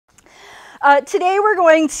Today we're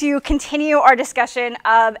going to continue our discussion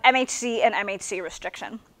of MHC and MHC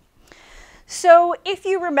restriction. So if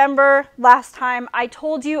you remember last time, I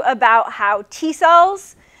told you about how T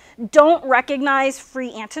cells don't recognize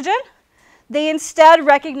free antigen. They instead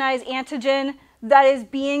recognize antigen that is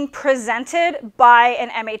being presented by an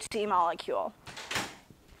MHC molecule.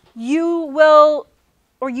 You will,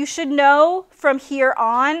 or you should know from here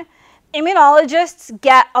on, immunologists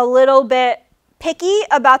get a little bit picky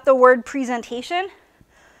about the word presentation.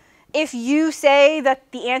 If you say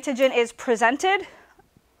that the antigen is presented,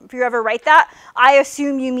 if you ever write that, I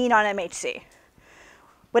assume you mean on MHC.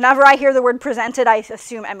 Whenever I hear the word presented, I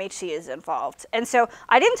assume MHC is involved. And so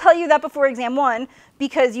I didn't tell you that before exam 1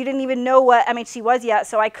 because you didn't even know what MHC was yet,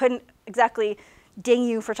 so I couldn't exactly ding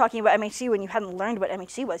you for talking about MHC when you hadn't learned what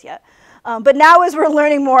MHC was yet. But now as we're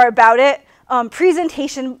learning more about it,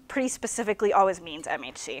 presentation pretty specifically always means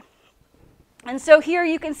MHC. And so here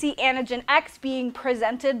you can see antigen X being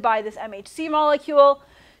presented by this MHC molecule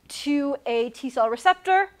to a T cell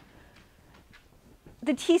receptor.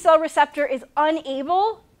 The T cell receptor is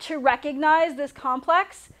unable to recognize this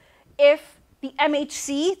complex if the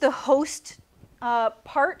MHC, the host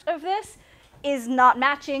part of this, is not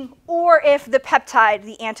matching, or if the peptide,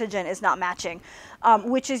 the antigen, is not matching,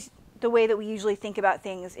 which is the way that we usually think about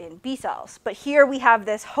things in B cells. But here we have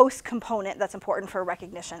this host component that's important for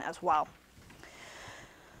recognition as well.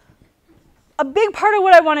 A big part of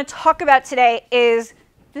what I want to talk about today is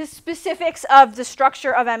the specifics of the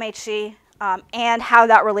structure of MHC and how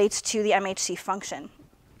that relates to the MHC function.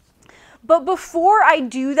 But before I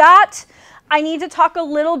do that, I need to talk a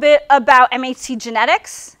little bit about MHC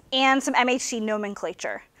genetics and some MHC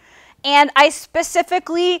nomenclature. And I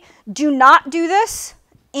specifically do not do this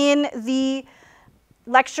in the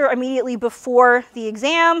lecture immediately before the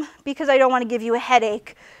exam because I don't want to give you a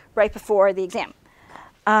headache right before the exam.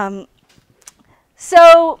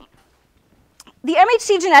 So the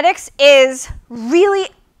MHC genetics is really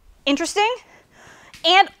interesting,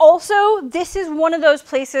 and also this is one of those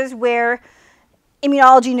places where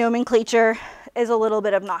immunology nomenclature is a little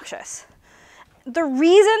bit obnoxious. The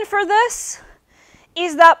reason for this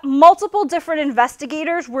is that multiple different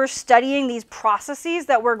investigators were studying these processes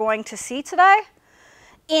that we're going to see today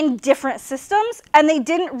in different systems, and they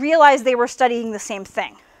didn't realize they were studying the same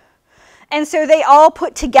thing. And so they all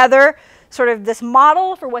put together sort of this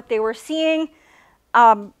model for what they were seeing,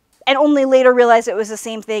 and only later realized it was the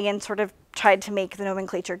same thing and sort of tried to make the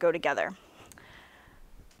nomenclature go together.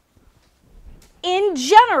 In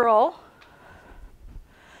general,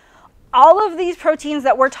 all of these proteins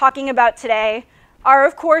that we're talking about today are,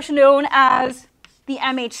 of course, known as the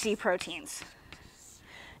MHC proteins.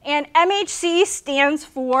 And MHC stands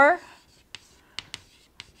for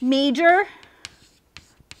major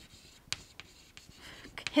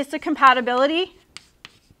histocompatibility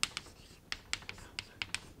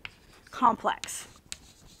complex.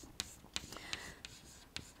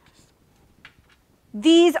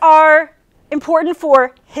 These are important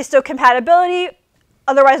for histocompatibility,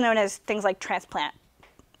 otherwise known as things like transplant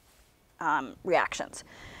reactions.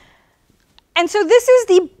 And so this is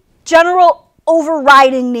the general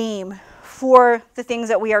overriding name for the things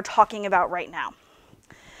that we are talking about right now.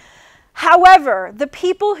 However, the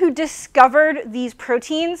people who discovered these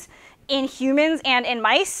proteins in humans and in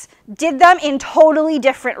mice did them in totally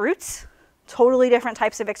different routes, totally different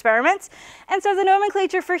types of experiments. And so the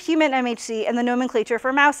nomenclature for human MHC and the nomenclature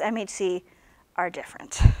for mouse MHC are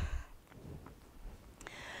different.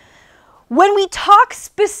 When we talk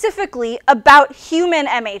specifically about human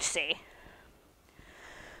MHC,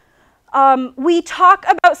 we talk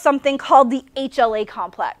about something called the HLA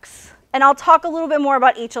complex. And I'll talk a little bit more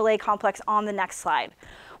about HLA complex on the next slide.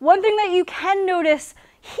 One thing that you can notice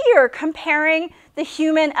here comparing the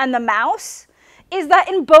human and the mouse is that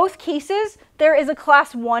in both cases, there is a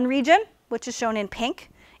class 1 region, which is shown in pink.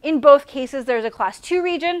 In both cases, there's a class 2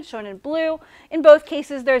 region, shown in blue. In both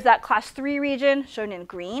cases, there's that class 3 region, shown in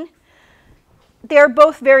green. They're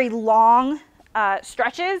both very long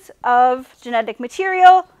stretches of genetic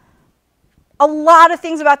material. A lot of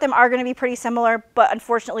things about them are going to be pretty similar, but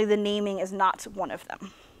unfortunately the naming is not one of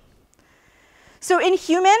them. So in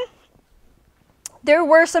human, there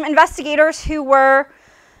were some investigators who were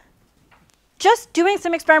just doing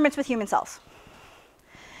some experiments with human cells.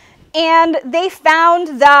 And they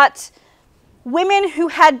found that women who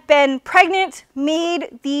had been pregnant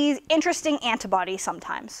made these interesting antibodies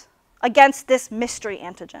sometimes against this mystery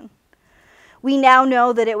antigen. We now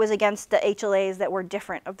know that it was against the HLAs that were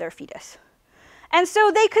different of their fetus. And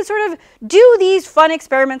so they could sort of do these fun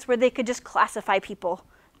experiments where they could just classify people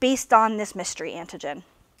based on this mystery antigen.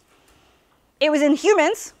 It was in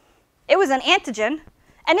humans, It was an antigen,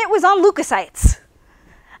 and it was on leukocytes.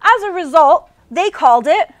 As a result, they called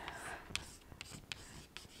it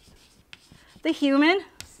the human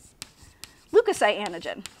leukocyte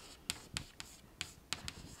antigen.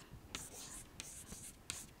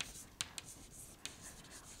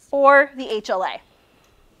 Or the HLA.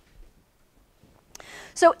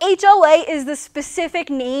 So HLA is the specific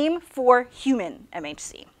name for human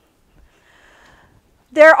MHC.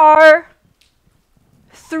 There are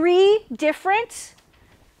 3 different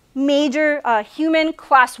major human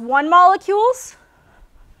class 1 molecules.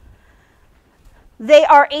 They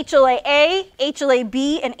are HLA-A,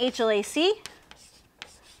 HLA-B, and HLA-C.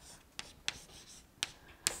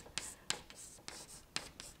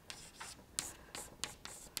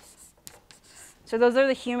 So those are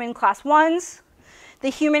the human class 1s. The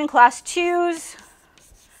human class 2s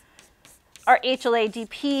are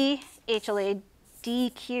HLA-DP,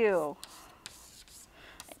 HLA-DQ,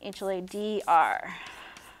 and HLA-DR.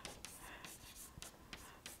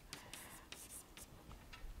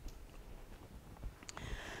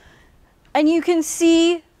 And you can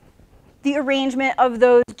see the arrangement of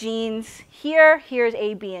those genes here. Here's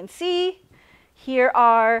A, B, and C. Here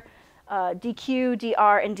are DQ,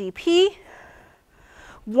 DR, and DP.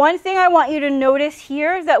 One thing I want you to notice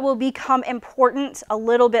here that will become important a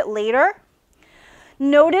little bit later,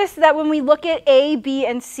 notice that when we look at A, B,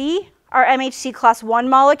 and C, our MHC class 1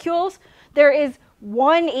 molecules, there is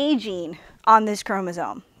one A gene on this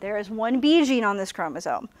chromosome. There is one B gene on this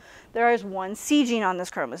chromosome. There is one C gene on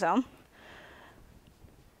this chromosome.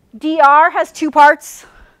 DR has 2 parts,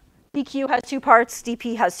 DQ has 2 parts,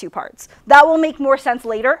 DP has 2 parts. That will make more sense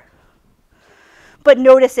later, but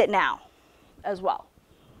notice it now as well.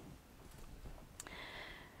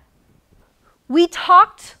 We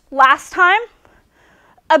talked last time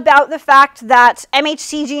about the fact that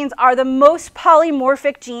MHC genes are the most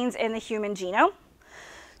polymorphic genes in the human genome.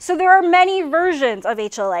 So there are many versions of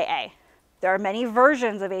HLA-A. There are many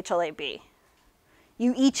versions of HLA-B.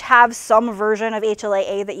 You each have some version of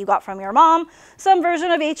HLA-A that you got from your mom, some version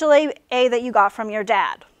of HLA-A that you got from your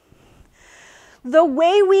dad. The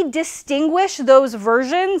way we distinguish those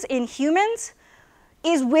versions in humans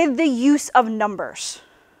is with the use of numbers.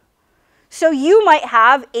 So you might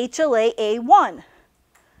have HLA-A1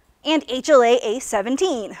 and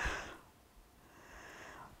HLA-A17.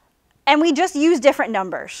 And we just use different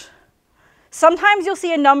numbers. Sometimes you'll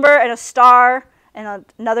see a number and a star and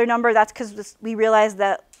another number. That's because we realized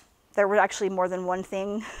that there were actually more than one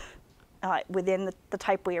thing within the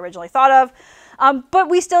type we originally thought of. But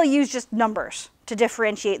we still use just numbers to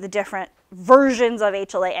differentiate the different versions of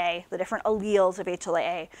HLA-A, the different alleles of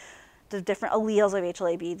HLA-A, the different alleles of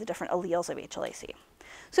HLA-B, the different alleles of HLA-C.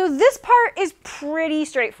 So this part is pretty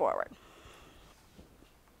straightforward.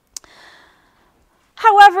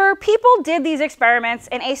 However, people did these experiments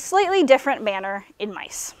in a slightly different manner in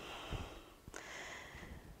mice.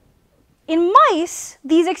 In mice,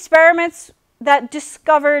 these experiments that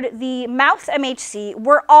discovered the mouse MHC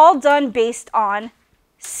were all done based on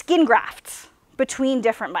skin grafts between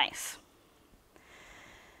different mice.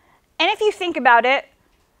 And if you think about it,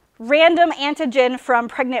 random antigen from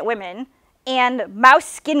pregnant women and mouse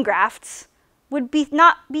skin grafts would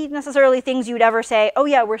not be necessarily things you'd ever say, oh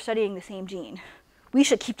yeah, we're studying the same gene. We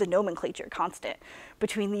should keep the nomenclature constant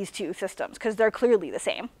between these 2 systems because they're clearly the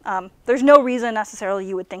same. There's no reason necessarily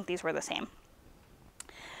you would think these were the same.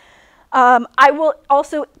 I will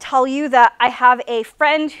also tell you that I have a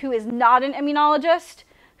friend who is not an immunologist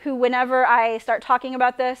who whenever I start talking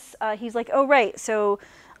about this, he's like, oh right, so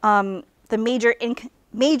the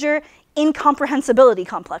major incomprehensibility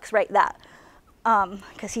complex, right, that,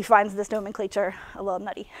 because he finds this nomenclature a little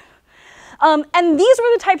nutty. And these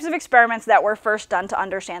were the types of experiments that were first done to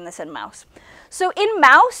understand this in mouse. So in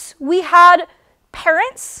mouse, we had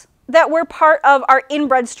parents that were part of our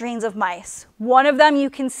inbred strains of mice. One of them you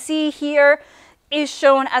can see here is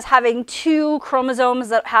shown as having 2 chromosomes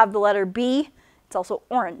that have the letter B. It's also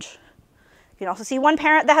orange. You can also see one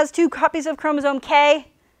parent that has 2 copies of chromosome K.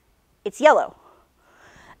 It's yellow.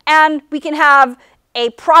 And we can have a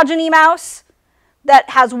progeny mouse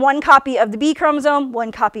that has 1 copy of the B chromosome,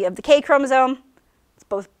 1 copy of the K chromosome. It's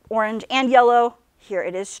both orange and yellow. Here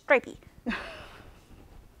it is stripy.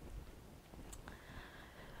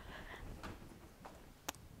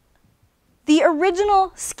 The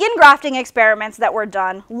original skin grafting experiments that were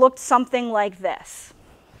done looked something like this.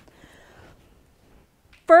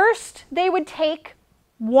 First, they would take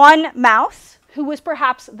one mouse, who was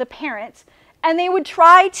perhaps the parent, and they would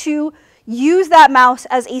try to use that mouse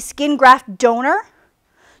as a skin graft donor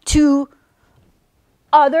to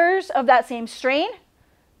others of that same strain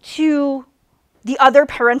to the other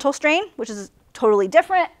parental strain, which is totally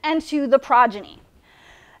different, and to the progeny.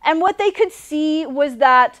 And what they could see was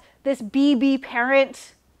that this BB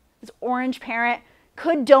parent, this orange parent,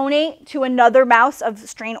 could donate to another mouse of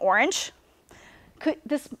strain orange.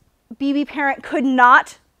 This BB parent could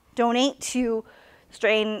not donate to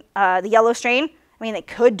strain, the yellow strain. I mean, they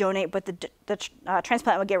could donate, but the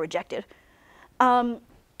transplant would get rejected. And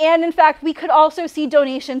in fact, we could also see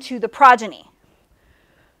donation to the progeny.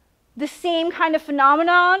 The same kind of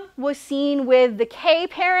phenomenon was seen with the K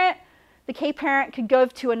parent. The K parent could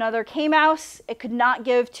give to another K mouse, it could not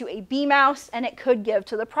give to a B mouse, and it could give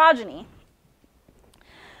to the progeny.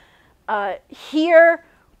 Here,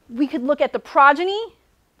 we could look at the progeny.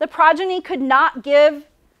 The progeny could not give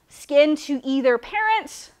skin to either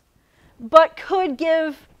parent, but could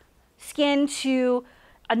give skin to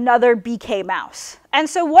another BK mouse. And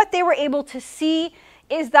so what they were able to see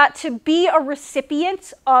is that to be a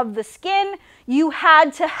recipient of the skin, you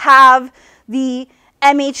had to have the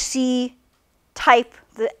MHC type,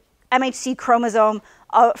 the MHC chromosome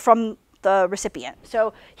from the recipient.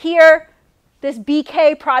 So here, this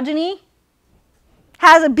BK progeny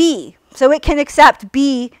has a B, so it can accept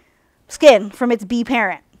B skin from its B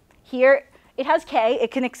parent. Here, it has K,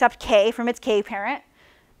 it can accept K from its K parent.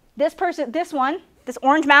 This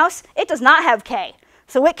orange mouse, it does not have K,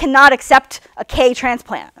 so it cannot accept a K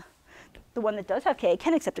transplant. The one that does have K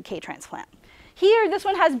can accept a K transplant. Here, this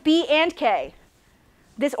one has B and K.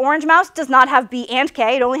 This orange mouse does not have B and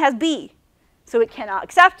K, it only has B, so it cannot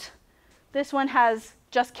accept. This one has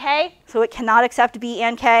just K, so it cannot accept B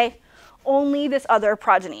and K. Only this other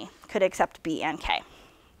progeny could accept B and K.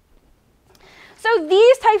 So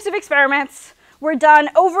these types of experiments were done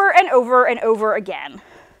over and over and over again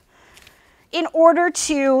in order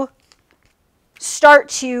to start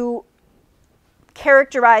to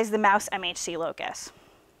characterize the mouse MHC locus.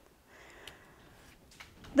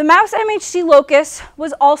 The mouse MHC locus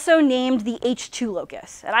was also named the H2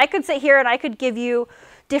 locus. And I could sit here and I could give you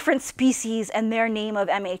different species and their name of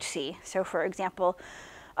MHC. So for example,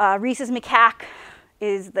 Rhesus macaque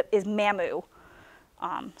is Mamu.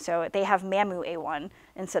 So they have Mamu A1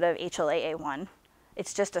 instead of HLA A1.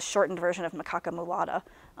 It's just a shortened version of Macaca mulatta,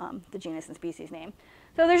 the genus and species name.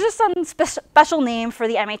 So there's just some special name for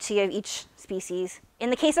the MHC of each species. In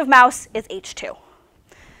the case of mouse, it's H2.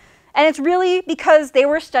 And it's really because they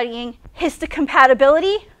were studying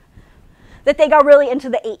histocompatibility that they got really into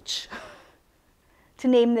the H to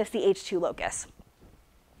name this the H2 locus.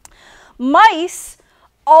 Mice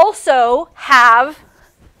also have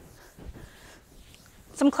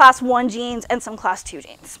some class 1 genes and some class 2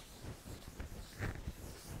 genes.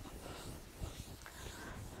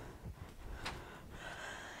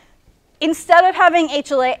 Instead of having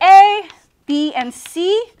HLA-A, B, and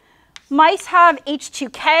C, mice have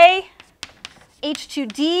H2K,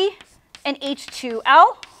 H2D, and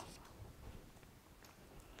H2L.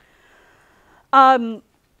 And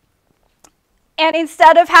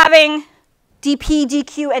instead of having DP,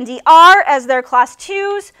 DQ, and DR as their class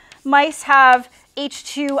 2s, mice have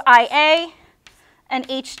H2IA and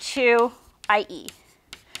H2IE.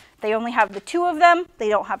 They only have the 2 of them. They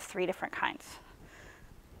don't have 3 different kinds.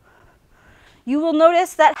 You will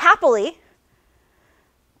notice that happily,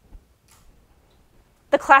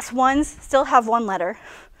 the class 1s still have 1 letter.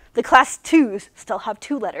 The class 2s still have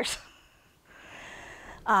 2 letters.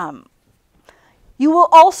 You will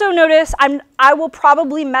also notice I will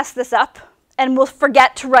probably mess this up and we'll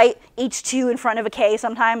forget to write H2 in front of a K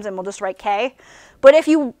sometimes and we'll just write K. But if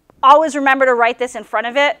you always remember to write this in front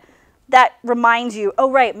of it, that reminds you,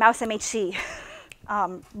 oh right, mouse MHC,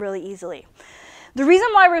 really easily. The reason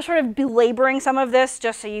why we're sort of belaboring some of this,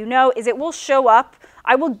 just so you know, is it will show up.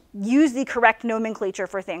 I will use the correct nomenclature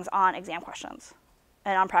for things on exam questions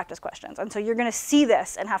and on practice questions. And so you're going to see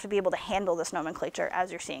this and have to be able to handle this nomenclature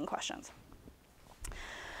as you're seeing questions.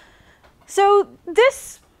 So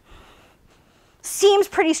this seems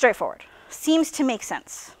pretty straightforward, seems to make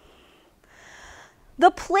sense.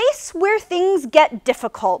 The place where things get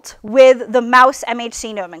difficult with the mouse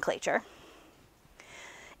MHC nomenclature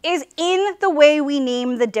is in the way we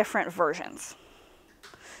name the different versions.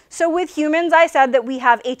 So with humans, I said that we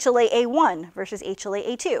have HLA-A1 versus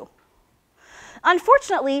HLA-A2.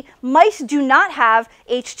 Unfortunately, mice do not have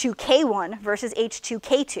H2K1 versus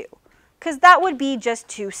H2K2, because that would be just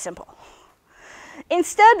too simple.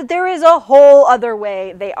 Instead, there is a whole other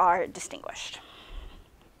way they are distinguished.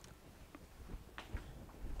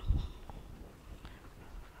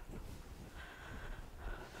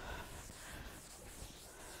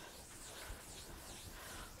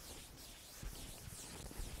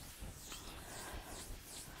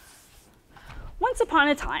 Once upon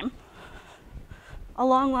a time, a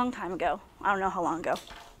long, long time ago, I don't know how long ago,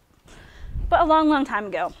 but a long, long time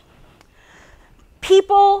ago,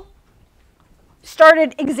 people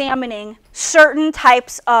started examining certain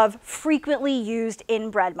types of frequently used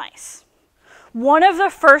inbred mice. One of the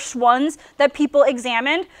first ones that people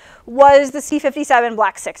examined was the C57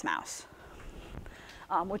 black 6 mouse,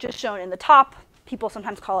 which is shown in the top. People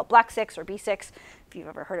sometimes call it black 6 or B6. If you've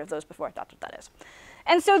ever heard of those before, that's what that is.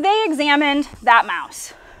 And so they examined that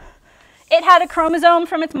mouse. It had a chromosome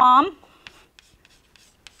from its mom.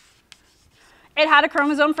 It had a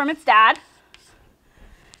chromosome from its dad.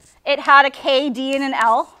 It had a K, D, and an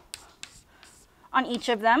L on each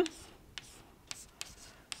of them,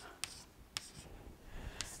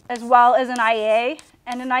 as well as an IA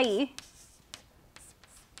and an IE.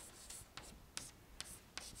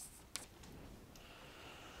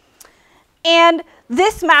 And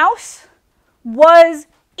this mouse was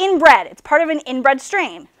inbred. It's part of an inbred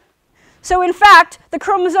strain. So in fact, the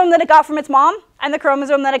chromosome that it got from its mom and the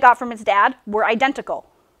chromosome that it got from its dad were identical.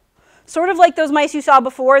 Sort of like those mice you saw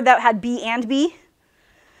before that had B and B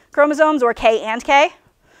chromosomes, or K and K.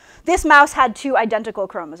 This mouse had 2 identical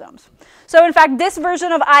chromosomes. So in fact, this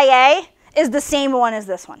version of IA is the same one as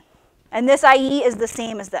this one. And this IE is the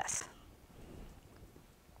same as this.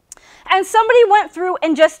 And somebody went through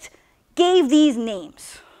and just gave these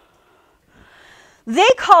names. They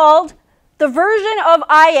called the version of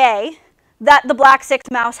IA that the black 6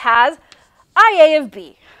 mouse has IA of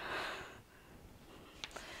B.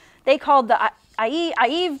 They called the IE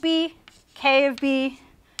of B, K of B,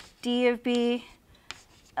 D of B,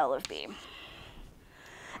 L of B.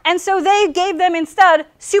 And so they gave them instead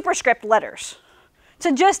superscript letters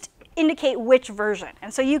to just indicate which version.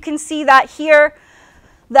 And so you can see that here,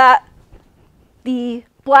 that the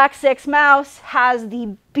black 6 mouse has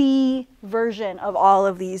the B version of all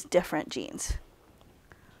of these different genes.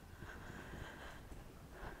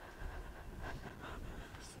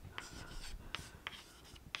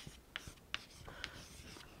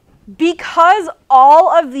 Because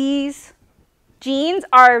all of these genes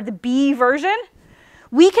are the B version,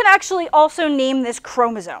 we can actually also name this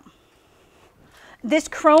chromosome. This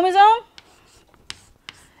chromosome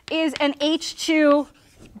is an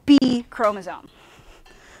H2B chromosome,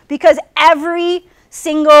 because every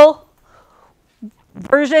single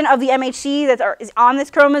version of the MHC that is on this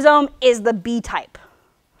chromosome is the B type.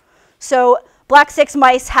 So black 6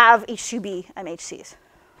 mice have H2B MHCs.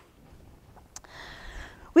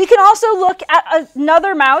 We can also look at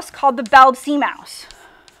another mouse called the Balb-C mouse.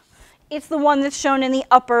 It's the one that's shown in the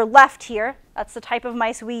upper left here. That's the type of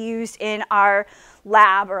mice we used in our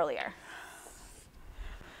lab earlier.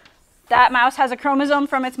 That mouse has a chromosome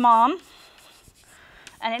from its mom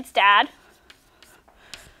and its dad.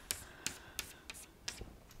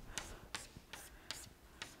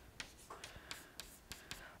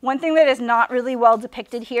 One thing that is not really well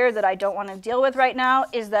depicted here that I don't want to deal with right now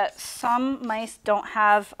is that some mice don't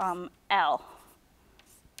have L.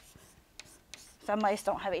 Some mice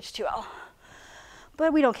don't have H2L.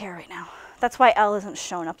 But we don't care right now. That's why L isn't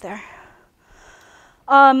shown up there.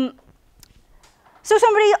 So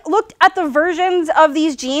somebody looked at the versions of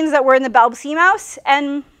these genes that were in the Balb-C mouse,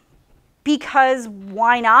 and because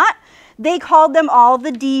why not, they called them all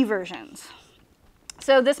the D versions.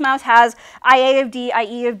 So this mouse has IA of D,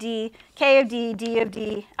 IE of D, K of D, D of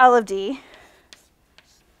D, L of D,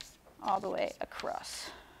 all the way across.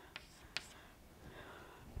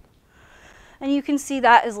 And you can see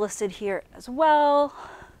that is listed here as well.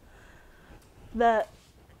 The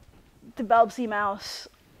Balb-C mouse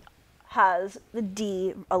has the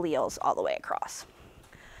D alleles all the way across.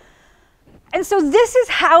 And so this is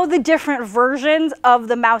how the different versions of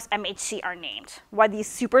the mouse MHC are named, why these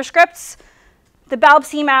superscripts. The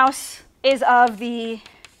Balb-C mouse is of the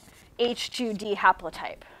H2D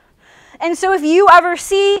haplotype. And so if you ever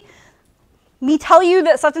see me tell you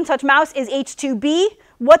that such and such mouse is H2B,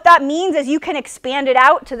 what that means is you can expand it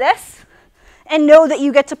out to this and know that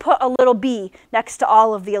you get to put a little B next to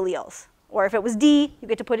all of the alleles. Or if it was D, you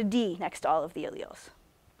get to put a D next to all of the alleles.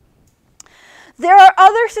 There are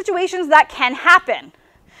other situations that can happen.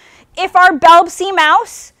 If our Balb-C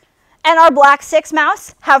mouse and our black 6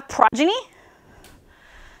 mouse have progeny,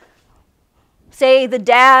 say the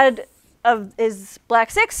dad is black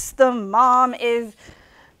 6, the mom is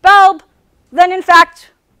Balb, then in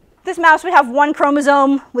fact, this mouse would have one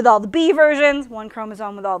chromosome with all the B versions, one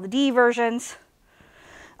chromosome with all the D versions.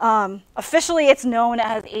 Officially, it's known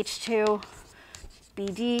as H2BD.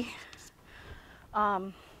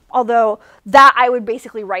 Although that I would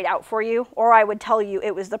basically write out for you, or I would tell you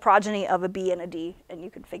it was the progeny of a B and a D, and you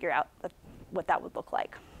could figure out what that would look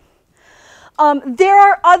like. There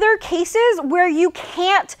are other cases where you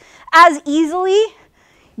can't as easily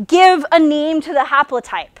give a name to the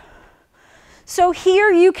haplotype. So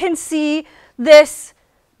here you can see this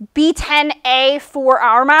B10A for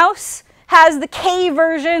our mouse has the K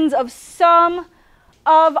versions of some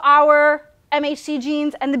of our MHC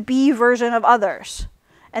genes and the B version of others.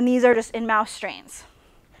 And these are just in mouse strains.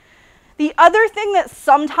 The other thing that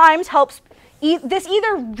sometimes helps, this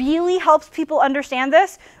either really helps people understand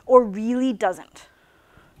this or really doesn't.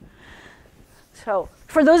 So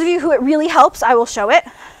for those of you who it really helps, I will show it.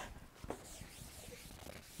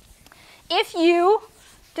 If you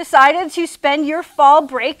decided to spend your fall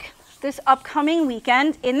break this upcoming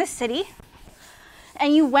weekend in the city,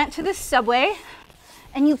 and you went to the subway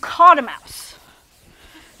and you caught a mouse,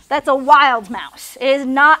 that's a wild mouse. It is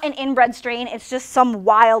not an inbred strain, it's just some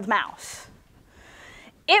wild mouse.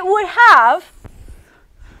 It would have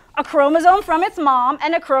a chromosome from its mom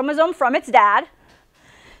and a chromosome from its dad.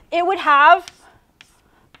 It would have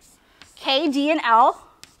K, D, and L.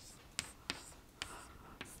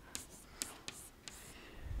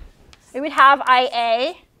 It would have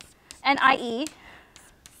IA and IE.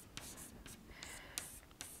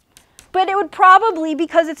 But it would probably,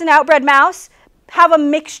 because it's an outbred mouse, have a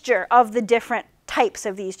mixture of the different types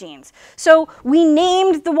of these genes. So we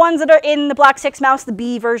named the ones that are in the black 6 mouse the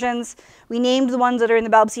B versions. We named the ones that are in the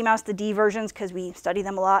BALB/C mouse the D versions because we study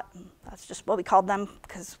them a lot. That's just what we called them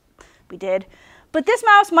because we did. But this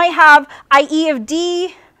mouse might have IA of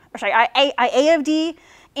D,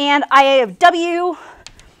 and IA of W,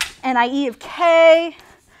 and IE of K,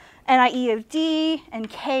 and IE of D, and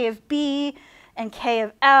K of B, and K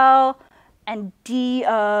of L, and D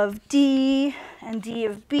of D, and D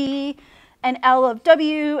of B, and L of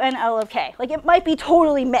W, and L of K. Like, it might be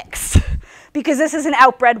totally mixed because this is an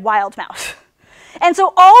outbred wild mouse. And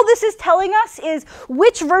so all this is telling us is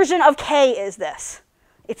which version of K is this?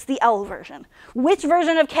 It's the L version. Which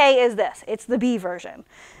version of K is this? It's the B version.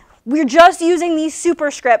 We're just using these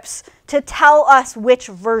superscripts to tell us which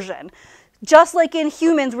version. Just like in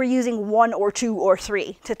humans, we're using 1 or 2 or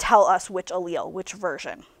 3 to tell us which allele, which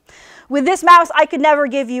version. With this mouse, I could never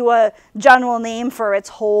give you a general name for its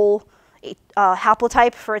whole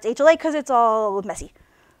haplotype for its HLA because it's all messy.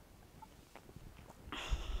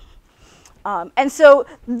 And so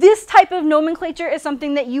this type of nomenclature is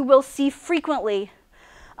something that you will see frequently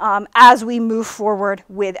as we move forward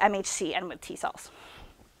with MHC and with T cells.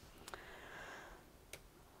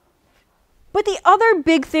 But the other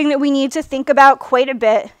big thing that we need to think about quite a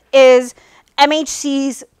bit is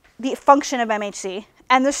MHC's, the function of MHC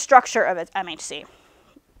and the structure of its MHC.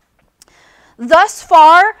 Thus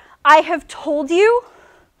far, I have told you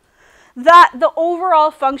that the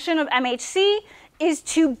overall function of MHC is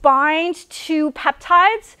to bind to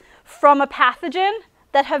peptides from a pathogen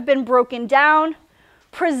that have been broken down,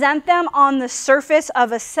 present them on the surface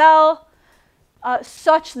of a cell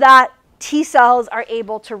such that T cells are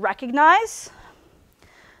able to recognize.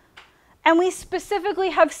 And we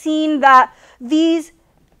specifically have seen that these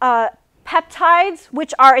peptides,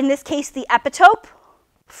 which are in this case the epitope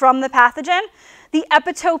from the pathogen, the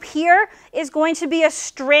epitope here is going to be a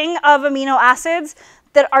string of amino acids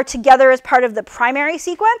that are together as part of the primary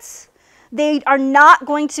sequence. They are not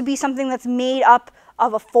going to be something that's made up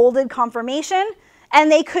of a folded conformation,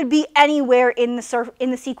 and they could be anywhere in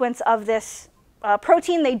the sequence of this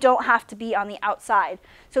protein. They don't have to be on the outside.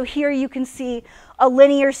 So here you can see a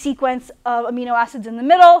linear sequence of amino acids in the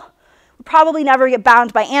middle. We'll probably never get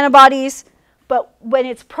bound by antibodies, but when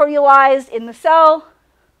it's proteolized in the cell,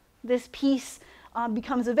 this piece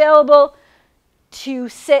becomes available to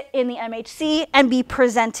sit in the MHC and be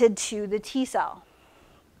presented to the T cell.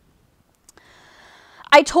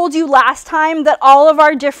 I told you last time that all of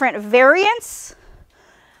our different variants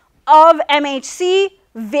of MHC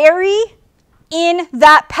vary in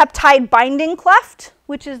that peptide binding cleft,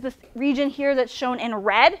 which is the region here that's shown in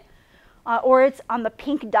red, or it's on the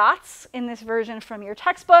pink dots in this version from your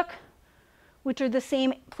textbook, which are the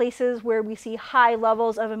same places where we see high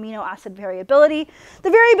levels of amino acid variability.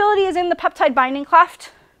 The variability is in the peptide binding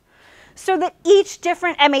cleft, so that each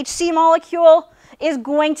different MHC molecule is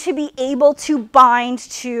going to be able to bind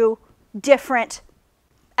to different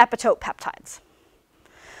epitope peptides.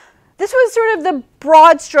 This was sort of the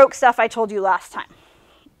broad stroke stuff I told you last time.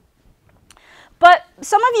 But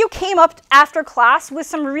some of you came up after class with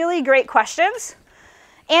some really great questions.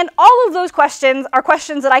 And all of those questions are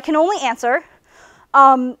questions that I can only answer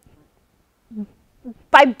by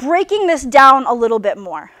breaking this down a little bit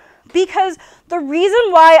more. Because the reason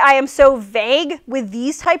why I am so vague with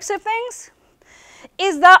these types of things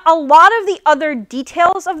is that a lot of the other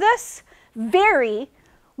details of this vary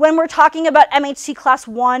when we're talking about MHC class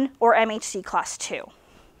 1 or MHC class 2.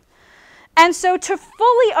 And so to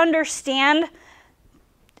fully understand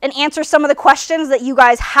and answer some of the questions that you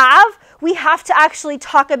guys have, we have to actually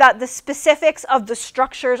talk about the specifics of the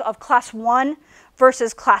structures of class 1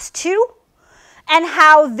 versus class 2 and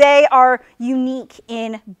how they are unique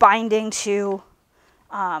in binding to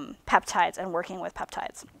peptides and working with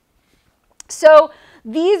peptides. So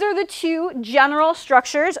these are the two general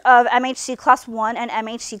structures of MHC class 1 and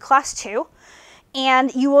MHC class 2,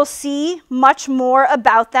 and you will see much more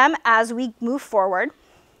about them as we move forward.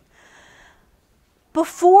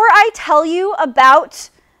 Before I tell you about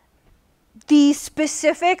the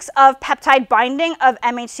specifics of peptide binding of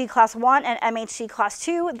MHC class 1 and MHC class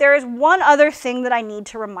 2, there is one other thing that I need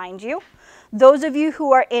to remind you. Those of you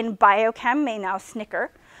who are in biochem may now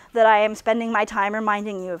snicker that I am spending my time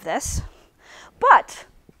reminding you of this, but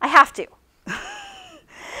I have to.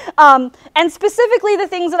 And specifically the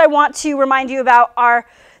things that I want to remind you about are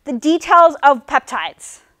the details of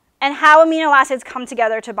peptides and how amino acids come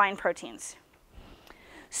together to bind proteins.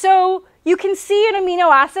 So you can see an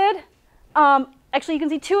amino acid, actually you can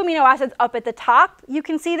see two amino acids up at the top. You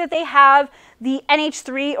can see that they have the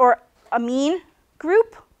NH3 or amine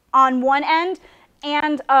group on one end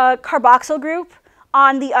and a carboxyl group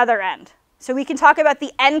on the other end. So we can talk about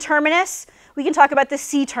the N-terminus, we can talk about the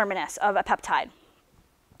C-terminus of a peptide.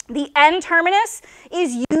 The N-terminus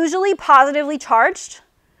is usually positively charged,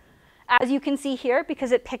 as you can see here,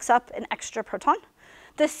 because it picks up an extra proton.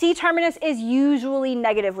 The C-terminus is usually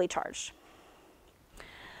negatively charged.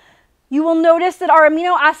 You will notice that our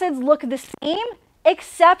amino acids look the same,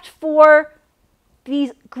 except for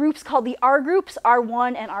these groups called the R groups,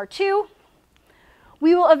 R1 and R2.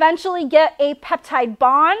 We will eventually get a peptide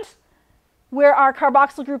bond where our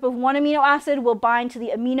carboxyl group of one amino acid will bind to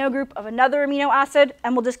the amino group of another amino acid,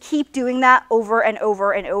 and we'll just keep doing that over and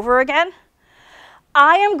over and over again.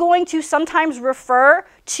 I am going to sometimes refer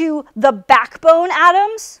to the backbone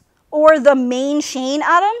atoms or the main chain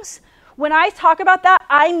atoms. When I talk about that,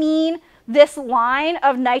 I mean this line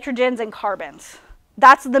of nitrogens and carbons.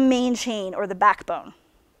 That's the main chain or the backbone.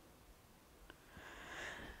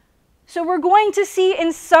 So we're going to see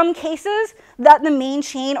in some cases that the main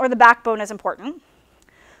chain or the backbone is important.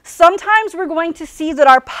 Sometimes we're going to see that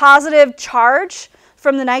our positive charge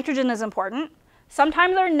from the nitrogen is important.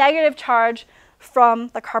 Sometimes our negative charge from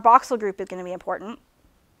the carboxyl group is going to be important.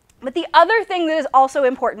 But the other thing that is also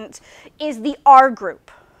important is the R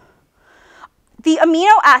group. The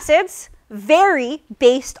amino acids vary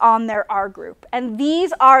based on their R group, and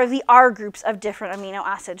these are the R groups of different amino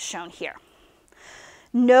acids shown here.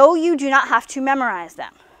 No, you do not have to memorize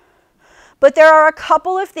them, but there are a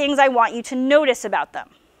couple of things I want you to notice about them.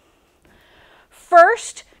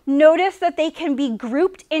 First, notice that they can be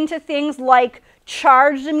grouped into things like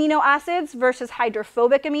charged amino acids versus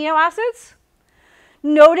hydrophobic amino acids.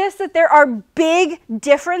 Notice that there are big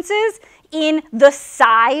differences in the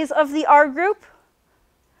size of the R group,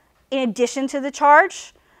 in addition to the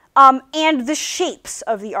charge, and the shapes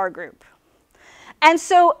of the R group. And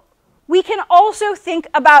so we can also think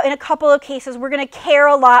about, in a couple of cases, we're going to care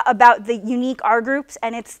a lot about the unique R groups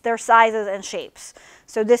and their sizes and shapes.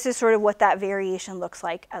 So this is sort of what that variation looks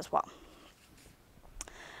like as well.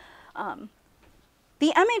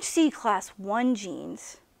 The MHC class 1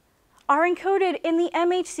 genes are encoded in the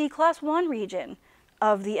MHC class 1 region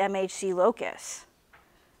of the MHC locus.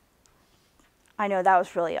 I know that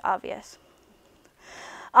was really obvious.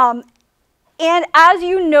 And as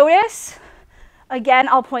you notice, again,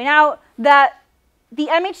 I'll point out that the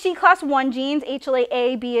MHC class 1 genes,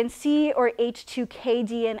 HLA-A, B, and C, or H2K,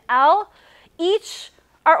 D, and L, each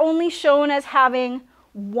are only shown as having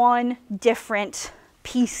one different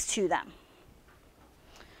piece to them.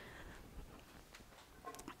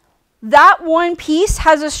 That one piece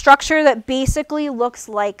has a structure that basically looks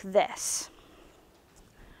like this.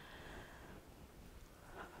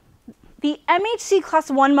 The MHC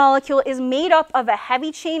class 1 molecule is made up of a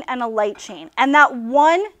heavy chain and a light chain. And that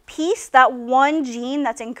one piece, that one gene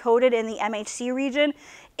that's encoded in the MHC region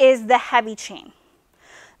is the heavy chain.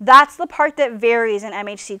 That's the part that varies in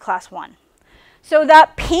MHC class 1. So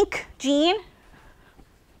that pink gene,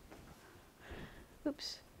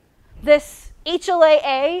 this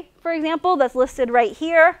HLA-A, for example, that's listed right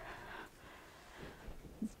here,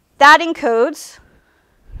 that encodes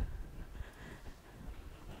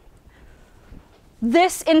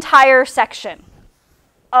this entire section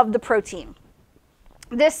of the protein.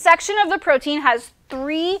 This section of the protein has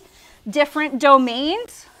 3 different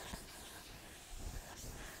domains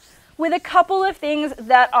with a couple of things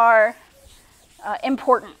that are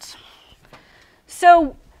important.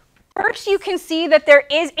 So First, you can see that there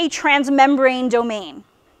is a transmembrane domain,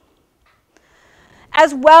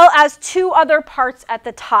 as well as two other parts at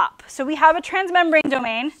the top. So we have a transmembrane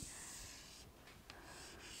domain,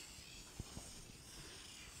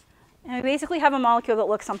 and we basically have a molecule that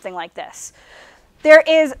looks something like this. There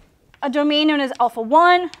is a domain known as alpha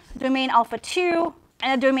 1, domain alpha 2,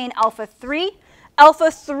 and a domain alpha 3. Alpha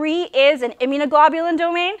 3 is an immunoglobulin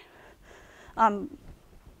domain.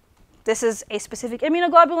 This is a specific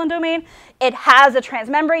immunoglobulin domain. It has a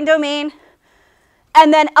transmembrane domain.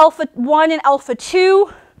 And then alpha 1 and alpha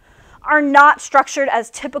 2 are not structured as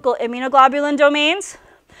typical immunoglobulin domains.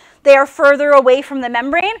 They are further away from the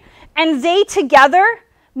membrane, and they together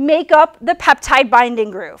make up the peptide binding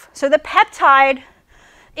groove. So the peptide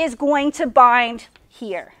is going to bind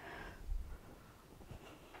here.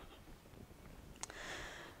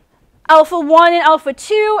 Alpha 1 and alpha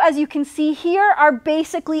 2, as you can see here, are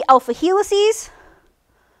basically alpha helices,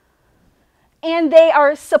 and they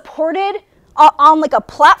are supported on like a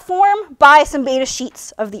platform by some beta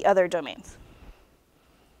sheets of the other domains.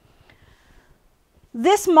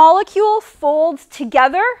 This molecule folds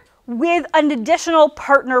together with an additional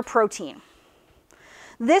partner protein.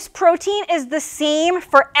 This protein is the same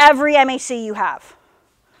for every MHC you have,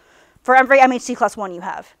 for every MHC class 1 you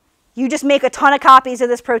have. You just make a ton of copies of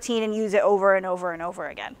this protein and use it over and over and over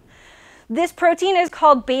again. This protein is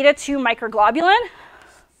called beta 2 microglobulin,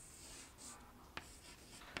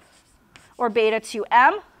 or beta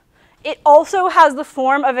 2M. It also has the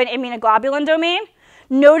form of an immunoglobulin domain.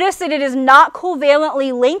 Notice that it is not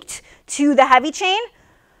covalently linked to the heavy chain,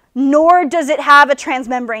 nor does it have a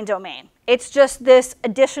transmembrane domain. It's just this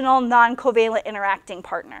additional non-covalent interacting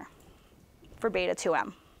partner for beta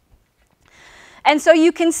 2M. And so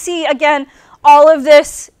you can see, again, all of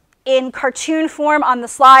this in cartoon form on the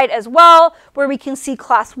slide as well, where we can see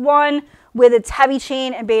class 1 with its heavy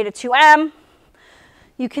chain and beta 2M.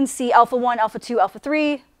 You can see alpha 1, alpha 2, alpha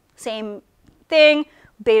 3, same thing,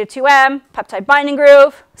 beta 2M, peptide binding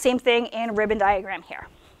groove, same thing in ribbon diagram here.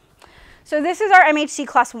 So this is our MHC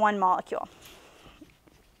class 1 molecule.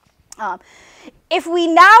 If we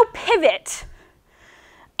now pivot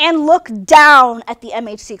and look down at the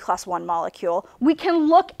MHC class 1 molecule, we can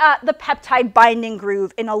look at the peptide binding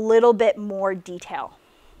groove in a little bit more detail.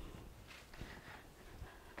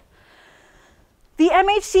 The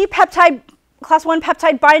MHC class 1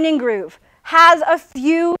 peptide binding groove has a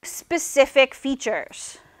few specific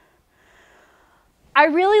features. I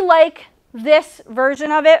really like this version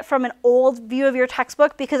of it from an old view of your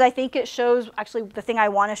textbook because I think it shows actually the thing I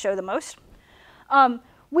want to show the most,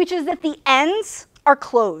 which is that the ends are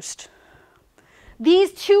closed.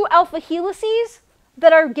 These two alpha helices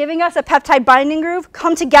that are giving us a peptide binding groove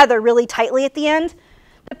come together really tightly at the end.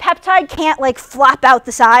 The peptide can't like flap out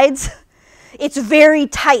the sides. It's very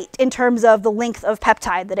tight in terms of the length of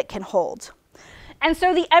peptide that it can hold. And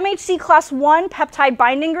so the MHC class 1 peptide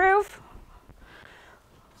binding groove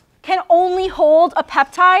can only hold a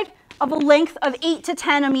peptide of a length of 8 to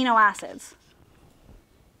 10 amino acids.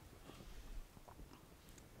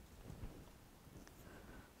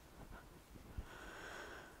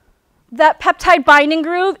 That peptide binding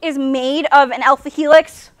groove is made of an alpha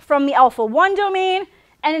helix from the alpha 1 domain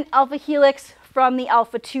and an alpha helix from the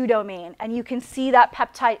alpha 2 domain. And you can see that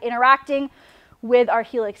peptide interacting with our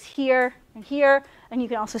helix here and here, and you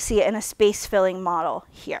can also see it in a space-filling model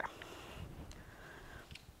here.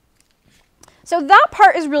 So that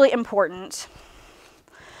part is really important.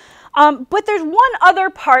 But there's one other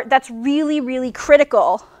part that's really, really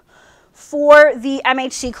critical for the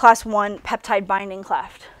MHC class 1 peptide binding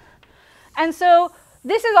cleft. And so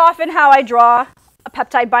this is often how I draw a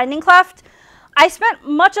peptide binding cleft. I spent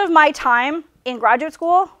much of my time in graduate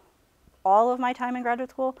school, all of my time in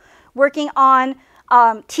graduate school, working on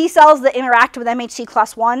T cells that interact with MHC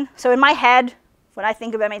class 1. So in my head, when I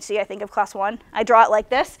think of MHC, I think of class 1. I draw it like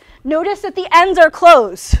this. Notice that the ends are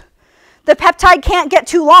closed. The peptide can't get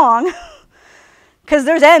too long because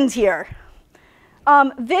there's ends here.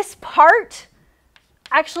 This part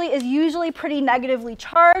actually is usually pretty negatively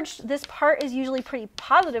charged. This part is usually pretty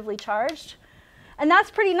positively charged. And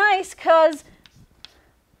that's pretty nice because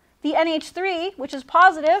the NH3, which is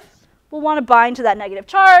positive, will want to bind to that negative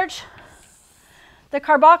charge. The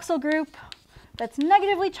carboxyl group that's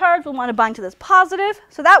negatively charged will want to bind to this positive.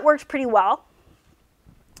 So that works pretty well.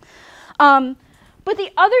 But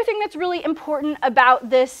the other thing that's really important about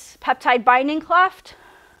this peptide binding cleft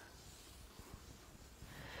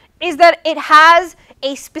is that it has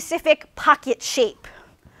a specific pocket shape.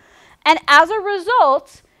 And as a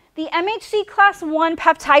result, the MHC class 1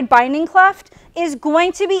 peptide binding cleft is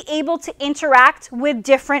going to be able to interact with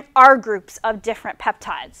different R groups of different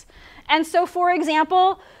peptides. And so, for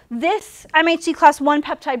example, this MHC class 1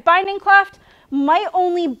 peptide binding cleft might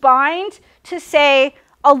only bind to, say,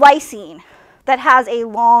 a lysine that has a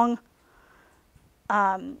long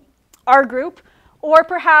R group, or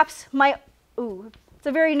perhaps it's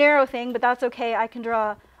a very narrow thing, but that's okay. I can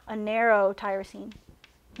draw a narrow tyrosine.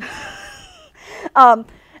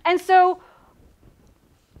 And so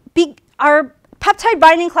our peptide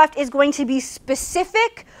binding cleft is going to be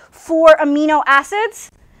specific for amino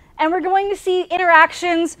acids, and we're going to see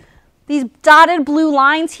interactions. These dotted blue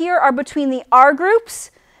lines here are between the R groups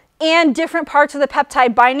and different parts of the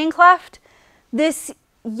peptide binding cleft. This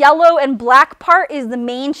yellow and black part is the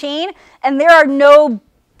main chain, and there are no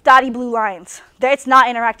dotty blue lines. It's not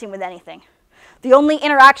interacting with anything. The only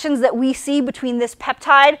interactions that we see between this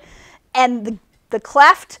peptide and the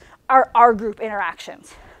cleft are R group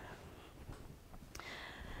interactions.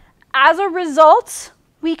 As a result,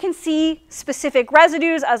 we can see specific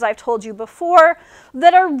residues, as I've told you before,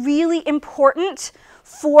 that are really important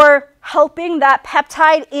for helping that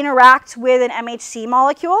peptide interact with an MHC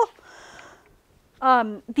molecule.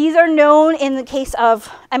 These are known in the case of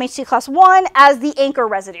MHC class 1 as the anchor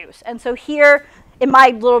residues. And so here in my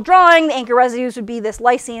little drawing, the anchor residues would be this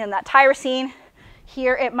lysine and that tyrosine.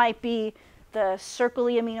 Here it might be the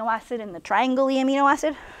circle-y amino acid and the triangle-y amino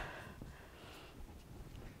acid.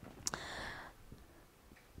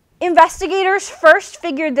 Investigators first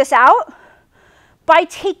figured this out by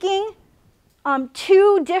taking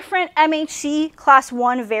 2 different MHC class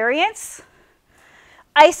 1 variants,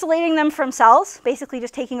 isolating them from cells, basically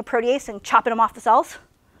just taking a protease and chopping them off the cells,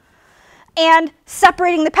 and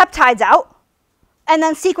separating the peptides out, and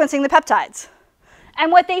then sequencing the peptides.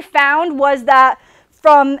 And what they found was that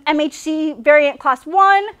from MHC variant class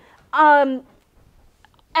 1,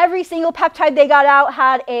 every single peptide they got out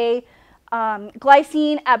had a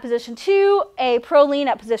glycine at position 2, a proline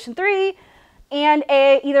at position 3, and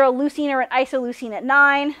either a leucine or an isoleucine at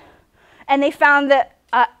 9. And they found that,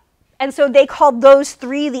 and so they called those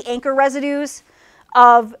 3 the anchor residues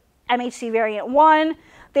of MHC variant 1.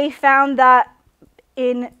 They found that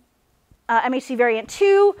in MHC variant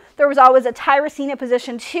 2, there was always a tyrosine at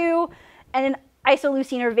position 2 and an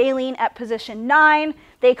isoleucine or valine at position 9.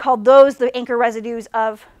 They called those the anchor residues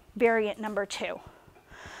of variant number 2.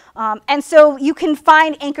 And so you can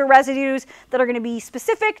find anchor residues that are going to be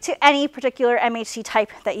specific to any particular MHC type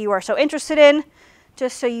that you are so interested in.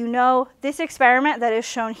 Just so you know, this experiment that is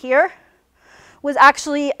shown here was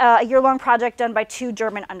actually a year-long project done by 2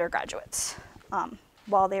 German undergraduates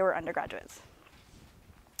while they were undergraduates.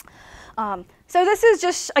 So this is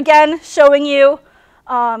just, again, showing you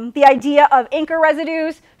the idea of anchor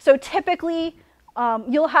residues. So typically,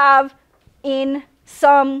 you'll have in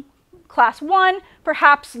some class 1,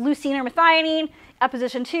 perhaps leucine or methionine at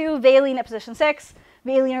position 2, valine at position 6,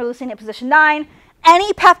 valine or leucine at position 9.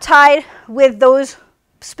 Any peptide with those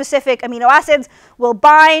specific amino acids will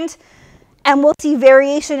bind, and we'll see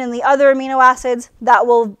variation in the other amino acids that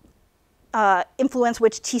will influence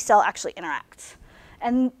which T cell actually interacts.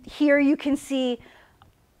 And here you can see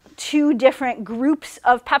 2 different groups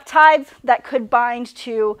of peptides that could bind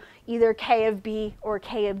to either K of B or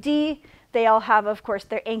K of D. They all have, of course,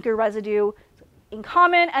 their anchor residue in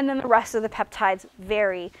common, and then the rest of the peptides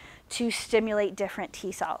vary to stimulate different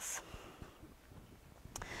T cells.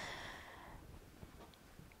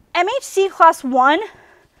 MHC class 1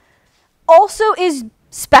 also is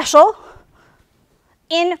special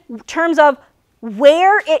in terms of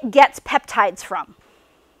where it gets peptides from.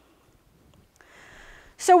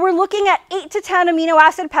 So we're looking at 8 to 10 amino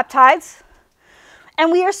acid peptides,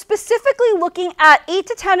 and we are specifically looking at 8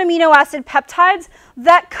 to 10 amino acid peptides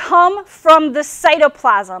that come from the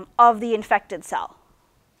cytoplasm of the infected cell.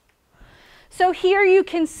 So here you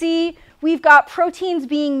can see we've got proteins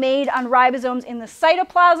being made on ribosomes in the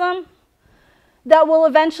cytoplasm that will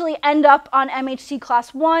eventually end up on MHC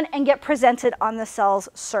class 1 and get presented on the cell's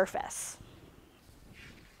surface.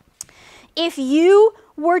 If you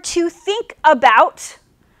were to think about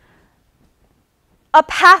a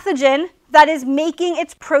pathogen that is making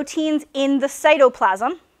its proteins in the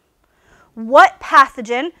cytoplasm, what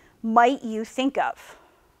pathogen might you think of?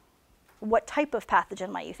 What type of pathogen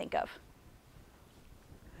might you think of?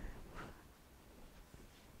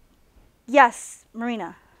 Yes,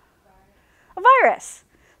 Marina. A virus.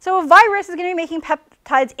 So a virus is going to be making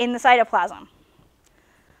peptides in the cytoplasm.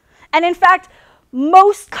 And in fact,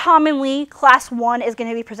 most commonly, class 1 is going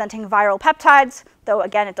to be presenting viral peptides, though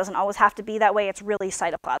again, it doesn't always have to be that way. It's really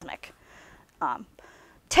cytoplasmic.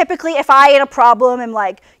 typically, if I had a problem am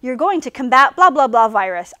like, you're going to combat blah, blah, blah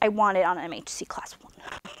virus, I want it on MHC class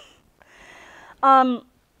 1.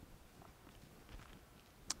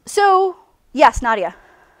 So, yes, Nadia? It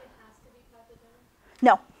has to be pathogenic?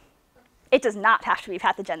 No, it does not have to be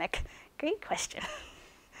pathogenic. Great question.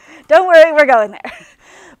 Don't worry, we're going there.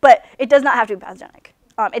 But it does not have to be pathogenic.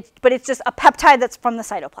 But it's just a peptide that's from the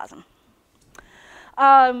cytoplasm.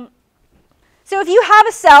 So if you have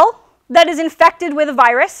a cell that is infected with a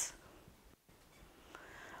virus,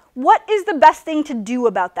 what is the best thing to do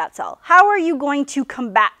about that cell? How are you going to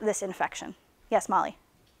combat this infection? Yes, Molly?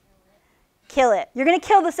 Kill it. You're going to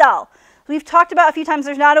kill the cell. We've talked about a few times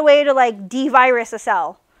there's not a way to like de-virus a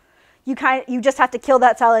cell. You just have to kill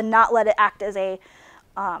that cell and not let it act as a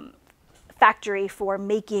factory for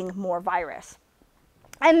making more virus.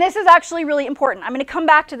 And this is actually really important. I'm going to come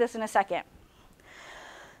back to this in a second.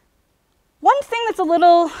 One thing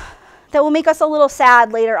that will make us a little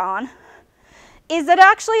sad later on is that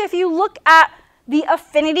actually if you look at the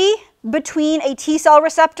affinity between a T cell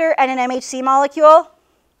receptor and an MHC molecule,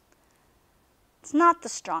 it's not the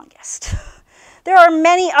strongest. There are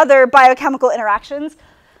many other biochemical interactions,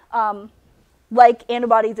 like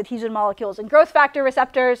antibodies, adhesion molecules, and growth factor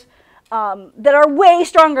receptors that are way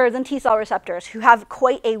stronger than T cell receptors who have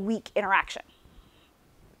quite a weak interaction.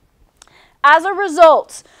 As a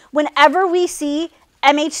result, whenever we see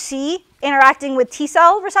MHC interacting with T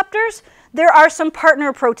cell receptors, there are some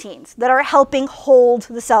partner proteins that are helping hold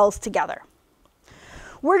the cells together.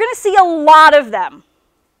 We're going to see a lot of them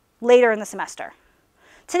later in the semester.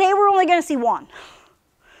 Today we're only going to see one.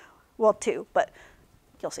 Well, two, but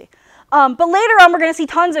you'll see. But later on we're going to see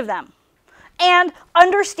tons of them. And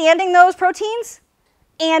understanding those proteins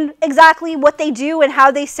and exactly what they do and how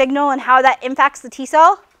they signal and how that impacts the T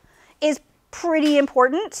cell is pretty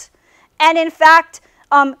important. And in fact,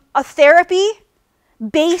 a therapy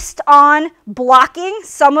based on blocking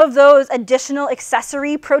some of those additional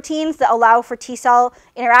accessory proteins that allow for T cell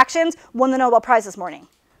interactions won the Nobel Prize this morning.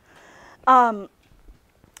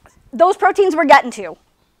 Those proteins we're getting to.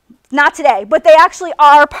 Not today, but they actually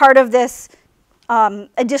are part of this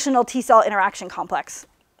additional T cell interaction complex.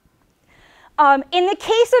 In the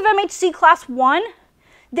case of MHC class 1,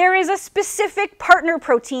 there is a specific partner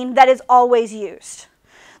protein that is always used.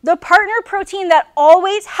 The partner protein that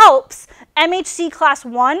always helps MHC class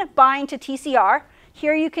 1 bind to TCR.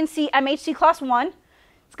 Here you can see MHC class 1.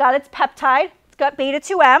 It's got its peptide. It's got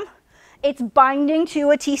beta-2M. It's binding to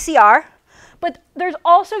a TCR. But there's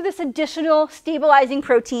also this additional stabilizing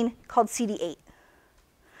protein called CD8.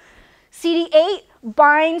 CD8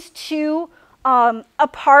 binds to a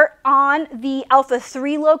part on the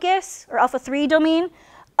alpha-3 locus, or alpha-3 domain,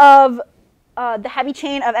 of the heavy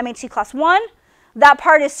chain of MHC class 1. That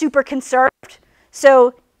part is super conserved,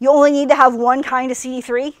 so you only need to have one kind of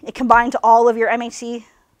CD3. It can bind to all of your MHC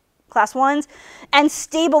class 1s and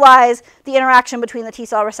stabilize the interaction between the T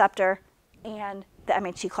cell receptor and the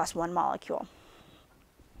MHC class 1 molecule.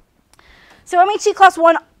 So MHC class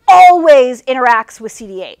 1 always interacts with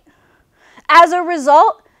CD8. As a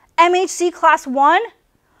result, MHC class 1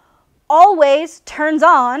 always turns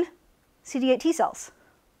on CD8 T cells.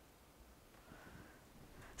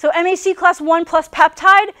 So MHC class 1 plus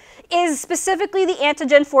peptide is specifically the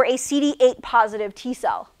antigen for a CD8 positive T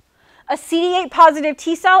cell. A CD8 positive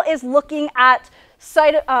T cell is looking at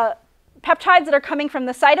peptides that are coming from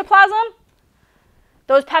the cytoplasm.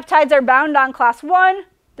 Those peptides are bound on class 1.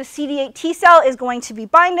 The CD8 T cell is going to be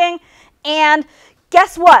binding. And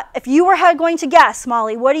guess what? If you were going to guess,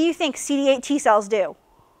 Molly, what do you think CD8 T cells do?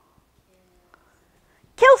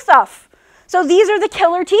 Kill stuff. So these are the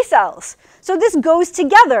killer T cells. So this goes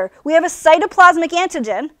together. We have a cytoplasmic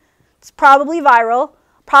antigen. It's probably viral.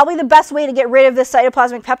 Probably the best way to get rid of this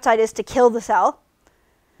cytoplasmic peptide is to kill the cell.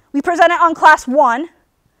 We present it on class 1.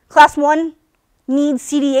 Class 1 needs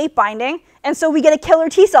CD8 binding, and so we get a killer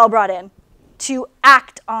T cell brought in to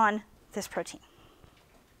act on this protein.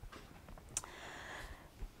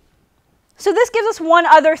 So this gives us one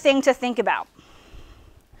other thing to think about.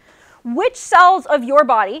 Which cells of your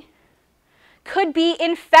body could be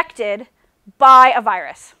infected by a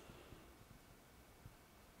virus?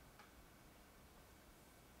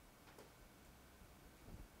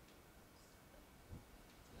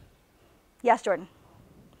 Yes, Jordan?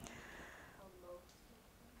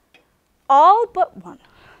 All but one.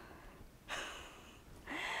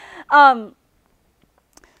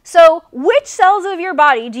 So which cells of your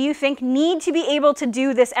body do you think need to be able to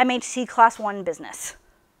do this MHC class 1 business?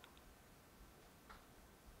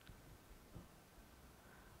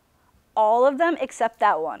 All of them except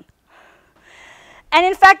that one. And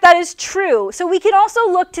in fact, that is true. So we can also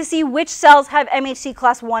look to see which cells have MHC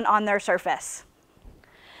class 1 on their surface.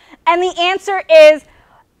 And the answer is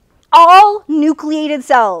all nucleated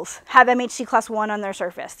cells have MHC class 1 on their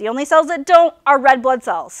surface. The only cells that don't are red blood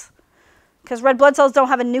cells. Because red blood cells don't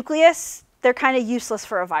have a nucleus, they're kind of useless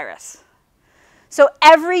for a virus. So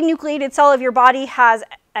every nucleated cell of your body has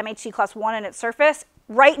MHC class 1 on its surface.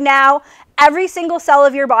 Right now, every single cell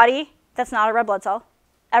of your body that's not a red blood cell,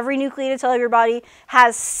 every nucleated cell of your body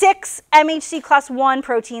has 6 MHC class 1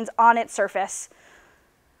 proteins on its surface.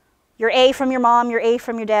 Your A from your mom, your A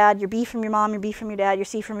from your dad, your B from your mom, your B from your dad, your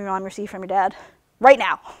C from your mom, your C from your dad. Right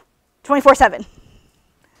now, 24/7.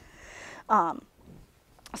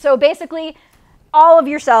 So basically, all of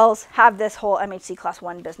your cells have this whole MHC class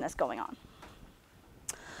 1 business going on.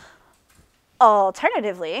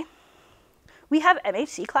 Alternatively, we have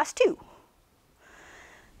MHC class 2.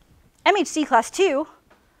 MHC class 2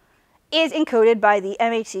 is encoded by the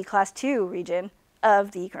MHC class 2 region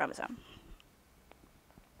of the chromosome.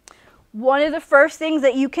 One of the first things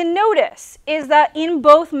that you can notice is that in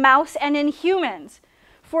both mouse and in humans,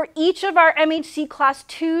 for each of our MHC class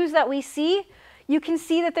 2s that we see, you can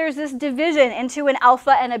see that there's this division into an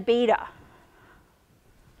alpha and a beta.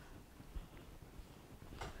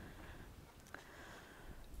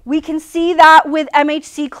 We can see that with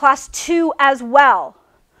MHC class 2 as well.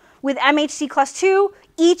 With MHC class 2,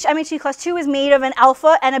 each MHC class 2 is made of an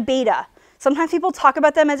alpha and a beta. Sometimes people talk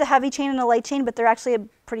about them as a heavy chain and a light chain, but they're actually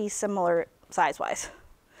pretty similar size-wise.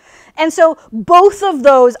 And so both of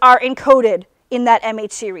those are encoded in that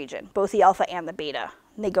MHC region, both the alpha and the beta,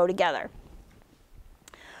 and they go together.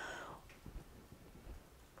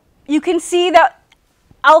 You can see that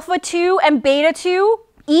alpha 2 and beta 2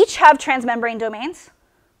 each have transmembrane domains,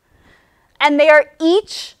 and they are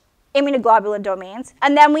each immunoglobulin domains.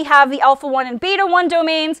 And then we have the alpha 1 and beta 1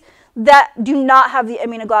 domains that do not have the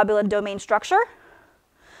immunoglobulin domain structure.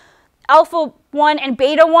 Alpha 1 and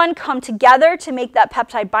beta 1 come together to make that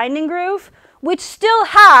peptide binding groove, which still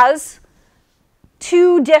has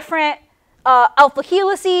 2 different alpha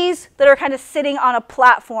helices that are kind of sitting on a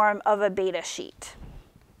platform of a beta sheet.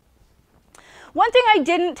 One thing I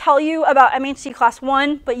didn't tell you about MHC class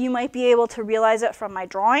 1, but you might be able to realize it from my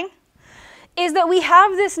drawing, is that we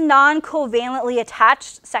have this non-covalently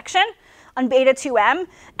attached section on beta 2M,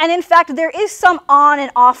 and in fact there is some on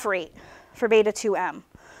and off rate for beta 2M.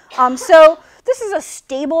 So this is a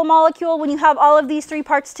stable molecule when you have all of these 3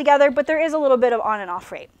 parts together, but there is a little bit of on and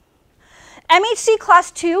off rate. MHC class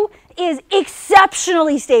 2 is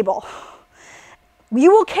exceptionally stable.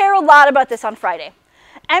 You will care a lot about this on Friday.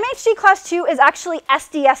 MHC class 2 is actually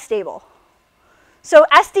SDS stable. So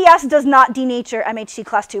SDS does not denature MHC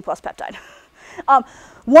class 2 plus peptide.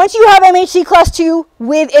 Once you have MHC class 2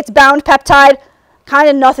 with its bound peptide, kind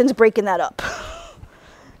of nothing's breaking that up.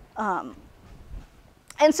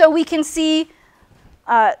 And so we can see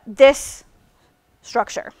this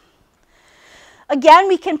structure. Again,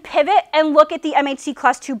 we can pivot and look at the MHC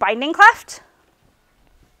class 2 binding cleft.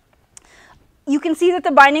 You can see that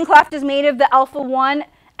the binding cleft is made of the alpha 1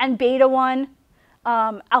 and beta 1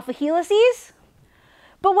 alpha helices.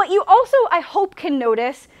 But what you also, I hope, can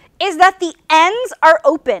notice is that the ends are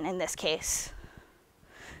open in this case.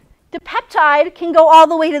 The peptide can go all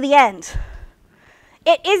the way to the end.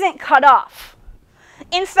 It isn't cut off.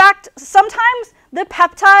 In fact, sometimes the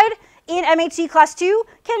peptide in MHC class 2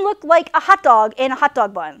 can look like a hot dog in a hot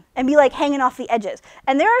dog bun and be like hanging off the edges.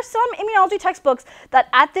 And there are some immunology textbooks that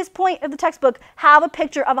at this point of the textbook have a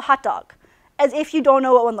picture of a hot dog, as if you don't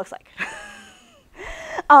know what one looks like.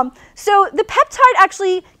 So the peptide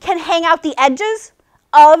actually can hang out the edges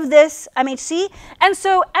of this MHC, and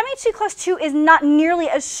so MHC class 2 is not nearly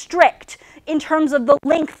as strict in terms of the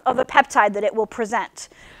length of a peptide that it will present.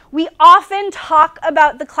 We often talk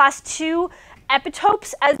about the class 2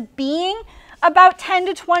 epitopes as being about 10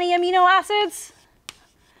 to 20 amino acids,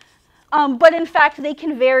 but in fact they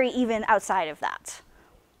can vary even outside of that.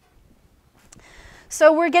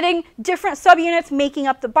 So we're getting different subunits making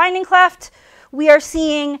up the binding cleft. We are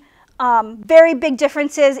seeing very big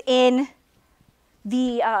differences in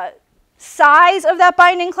the size of that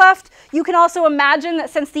binding cleft. You can also imagine that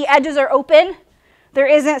since the edges are open, there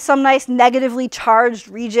isn't some nice negatively charged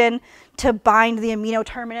region to bind the amino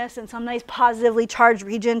terminus and some nice positively charged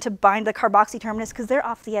region to bind the carboxy terminus, because they're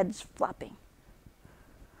off the edge flopping.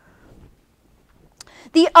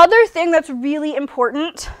 The other thing that's really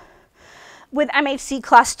important with MHC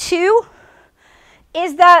class 2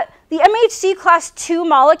 is that the MHC class 2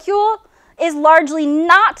 molecule is largely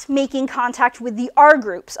not making contact with the R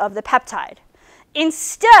groups of the peptide.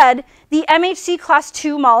 Instead, the MHC class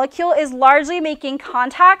 2 molecule is largely making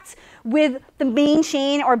contacts with the main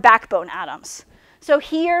chain or backbone atoms. So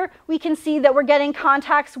here we can see that we're getting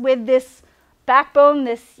contacts with this backbone,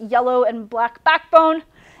 this yellow and black backbone,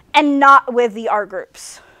 and not with the R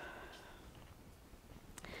groups.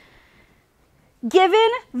 Given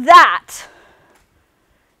that,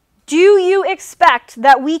 do you expect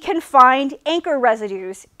that we can find anchor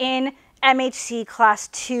residues in MHC class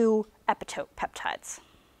 2 epitope peptides?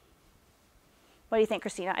 What do you think,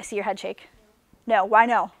 Christina? I see your head shake. No. Why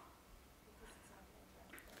no?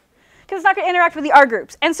 Because it's not going to interact with the R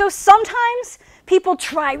groups. And so sometimes people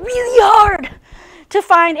try really hard to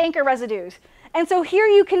find anchor residues. And so here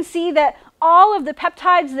you can see that all of the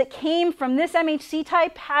peptides that came from this MHC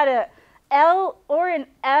type had a L or an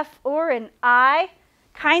F or an I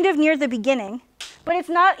kind of near the beginning. But it's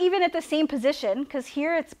not even at the same position, because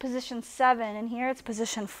here it's position 7 and here it's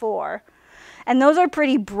position 4. And those are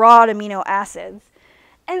pretty broad amino acids.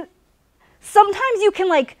 And sometimes you can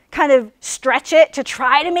like kind of stretch it to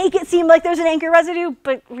try to make it seem like there's an anchor residue,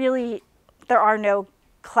 but really there are no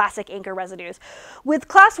classic anchor residues. With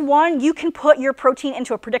class 1, you can put your protein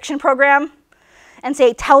into a prediction program and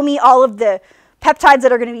say, tell me all of the peptides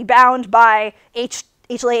that are going to be bound by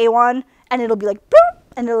HLA-A1, and it'll be like, boop,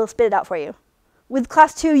 and it'll spit it out for you. With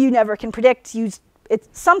class 2, you never can predict.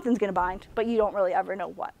 Something's going to bind, but you don't really ever know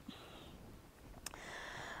what.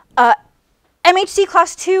 MHC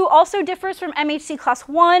class 2 also differs from MHC class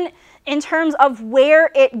 1 in terms of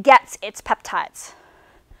where it gets its peptides.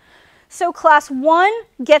 So class 1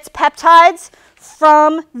 gets peptides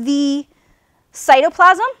from the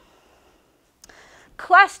cytoplasm.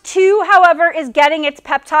 Class 2, however, is getting its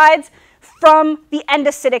peptides from the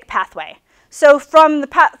endocytic pathway. So from the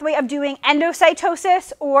pathway of doing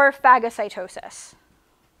endocytosis or phagocytosis.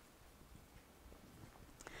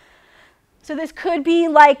 So this could be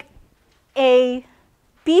like a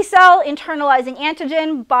B cell internalizing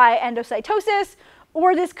antigen by endocytosis,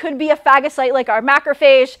 or this could be a phagocyte like our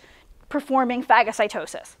macrophage performing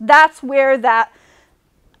phagocytosis. That's where that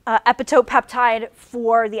epitope peptide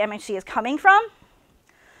for the MHC is coming from.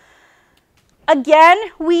 Again,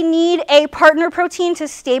 we need a partner protein to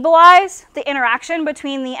stabilize the interaction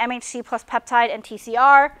between the MHC plus peptide and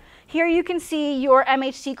TCR. Here you can see your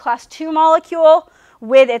MHC class 2 molecule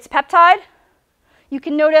with its peptide. You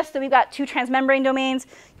can notice that we've got 2 transmembrane domains.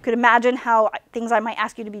 You could imagine how things I might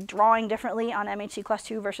ask you to be drawing differently on MHC class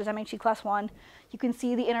 2 versus MHC class 1. You can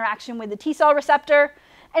see the interaction with the T cell receptor.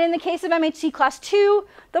 And in the case of MHC class 2,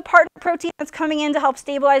 the partner protein that's coming in to help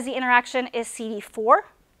stabilize the interaction is CD4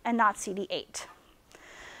 and not CD8.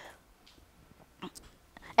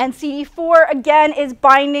 And CD4, again, is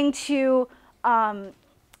binding to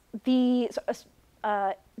the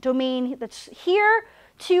domain that's here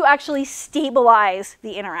to actually stabilize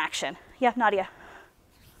the interaction. Yeah, Nadia?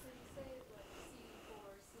 So you say like CD4,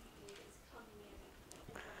 CD8 is coming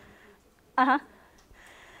in.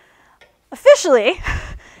 Officially,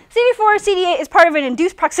 CD4 CD8 is part of an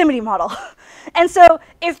induced proximity model. And so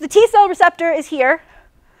if the T cell receptor is here,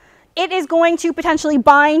 it is going to potentially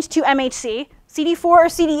bind to MHC. CD4 or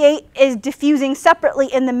CD8 is diffusing separately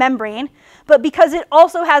in the membrane, but because it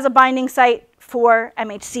also has a binding site for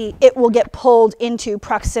MHC, it will get pulled into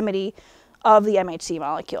proximity of the MHC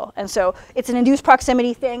molecule. And so it's an induced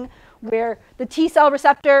proximity thing where the T cell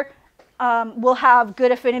receptor will have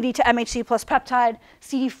good affinity to MHC plus peptide.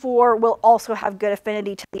 CD4 will also have good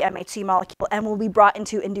affinity to the MHC molecule and will be brought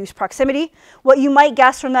into induced proximity. What you might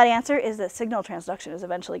guess from that answer is that signal transduction is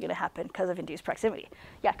eventually going to happen because of induced proximity.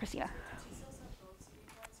 Yeah, Christina?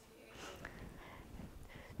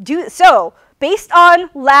 So, based on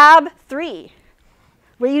lab 3,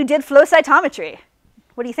 where you did flow cytometry,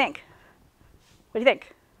 what do you think? What do you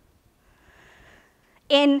think?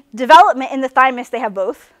 In development in the thymus, they have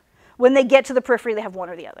both. When they get to the periphery, they have one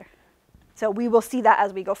or the other. So we will see that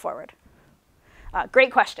as we go forward.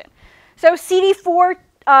 Great question. So CD4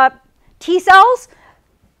 T cells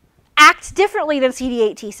act differently than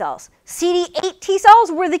CD8 T cells. CD8 T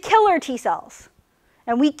cells were the killer T cells.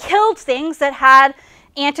 And we killed things that had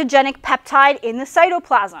antigenic peptide in the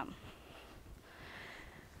cytoplasm.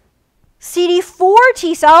 CD4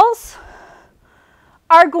 T cells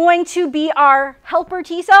are going to be our helper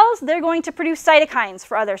T cells. They're going to produce cytokines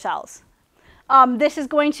for other cells. This is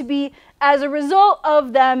going to be as a result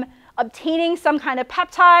of them obtaining some kind of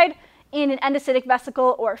peptide in an endocytic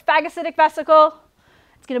vesicle or phagocytic vesicle.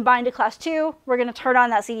 It's going to bind to class 2. We're going to turn on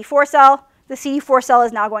that CD4 cell. The CD4 cell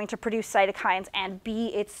is now going to produce cytokines and be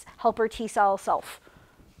its helper T cell self.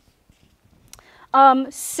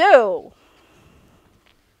 So,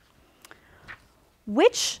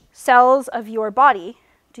 which cells of your body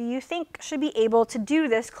do you think should be able to do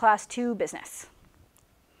this class 2 business?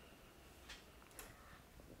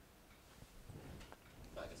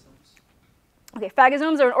 Okay,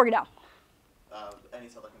 phagosomes are an organelle. Any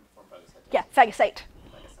cell that can perform phagocytosis. Yeah, phagocyte.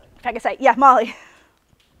 Phagocyte. Phagocyte. Yeah, Molly.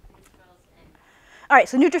 All right,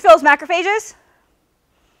 so neutrophils, macrophages.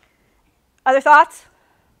 Other thoughts?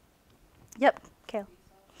 Yep, Kale.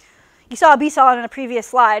 You saw a B cell in a previous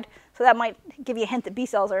slide, so that might give you a hint that B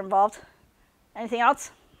cells are involved. Anything else?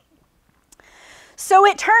 So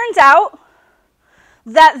it turns out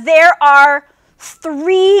that there are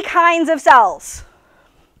 3 kinds of cells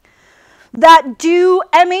that do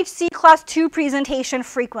MHC class II presentation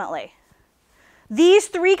frequently. These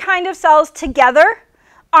 3 kinds of cells together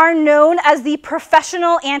are known as the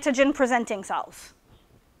professional antigen presenting cells.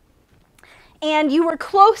 And you were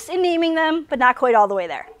close in naming them, but not quite all the way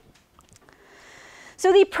there.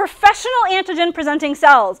 So the professional antigen presenting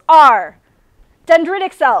cells are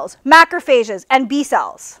dendritic cells, macrophages, and B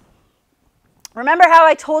cells. Remember how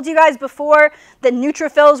I told you guys before that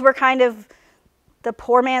neutrophils were kind of the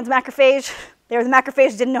poor man's macrophage? They were the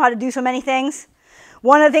macrophage that didn't know how to do so many things.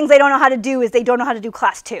 One of the things they don't know how to do is they don't know how to do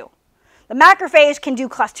class II. The macrophage can do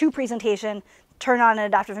class II presentation, turn on an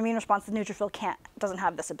adaptive immune response. The neutrophil doesn't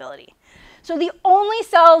have this ability. So the only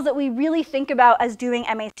cells that we really think about as doing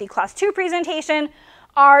MHC class II presentation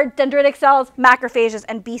are dendritic cells, macrophages,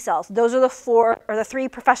 and B cells. Those are the 3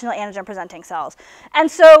 professional antigen presenting cells. And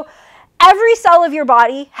so every cell of your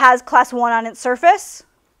body has class I on its surface.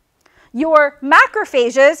 Your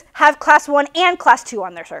macrophages have class I and class II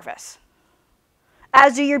on their surface,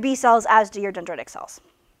 as do your B cells, as do your dendritic cells.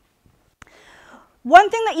 One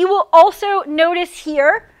thing that you will also notice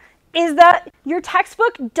here is that your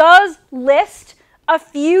textbook does list a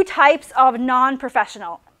few types of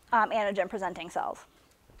non-professional antigen presenting cells.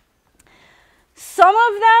 Some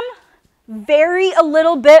of them vary a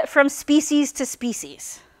little bit from species to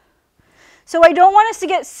species. So I don't want us to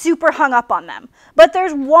get super hung up on them. But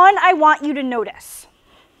there's one I want you to notice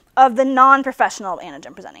of the non-professional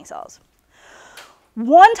antigen presenting cells.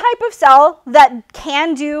 One type of cell that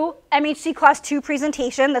can do MHC class II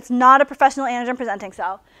presentation that's not a professional antigen presenting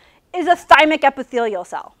cell is a thymic epithelial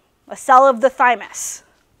cell, a cell of the thymus.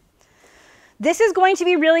 This is going to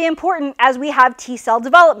be really important as we have T cell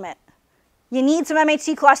development. You need some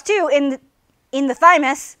MHC class II in the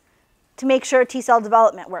thymus to make sure T cell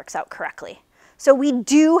development works out correctly. So we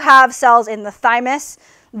do have cells in the thymus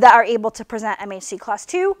that are able to present MHC class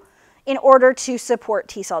II in order to support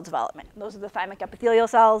T cell development. Those are the thymic epithelial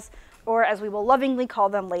cells, or as we will lovingly call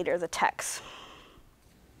them later, the TECs.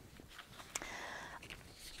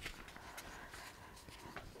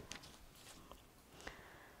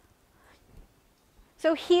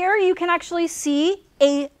 So here you can actually see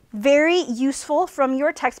a very useful from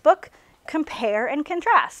your textbook compare and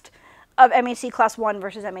contrast of MHC class I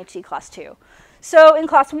versus MHC class II. So in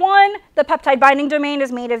class I, the peptide binding domain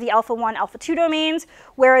is made of the alpha 1, alpha 2 domains,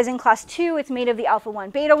 whereas in class II, it's made of the alpha 1,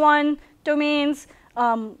 beta 1 domains.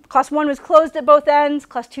 Class I was closed at both ends.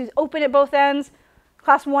 Class II is open at both ends.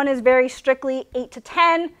 Class I is very strictly 8 to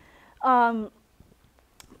 10.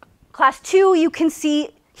 Class II, you can see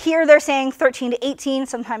here they're saying 13 to 18.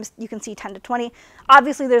 Sometimes you can see 10 to 20.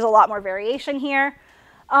 Obviously, there's a lot more variation here.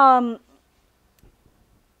 And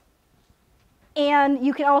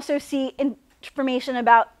you can also see information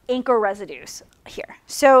about anchor residues here.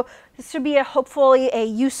 So this should be hopefully a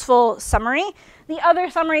useful summary. The other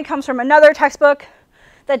summary comes from another textbook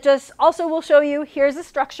that just also will show you, here's the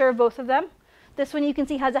structure of both of them. This one you can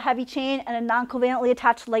see has a heavy chain and a non-covalently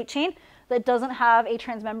attached light chain that doesn't have a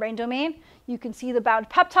transmembrane domain. You can see the bound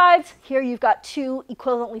peptides. Here you've got 2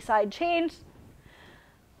 equivalently sided chains.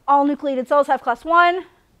 All nucleated cells have class I.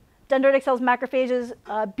 Dendritic cells, macrophages,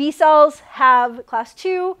 B cells have class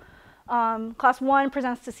II. Class I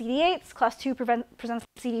presents to CD8s. Class II presents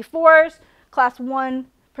to CD4s. Class I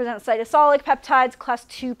presents cytosolic peptides. Class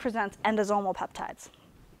II presents endosomal peptides.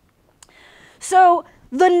 So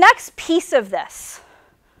the next piece of this,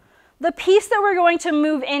 the piece that we're going to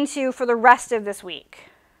move into for the rest of this week,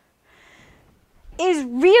 is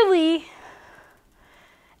really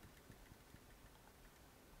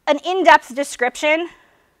an in-depth description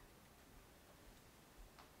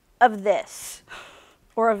of this,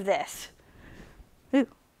 or of this. Ooh,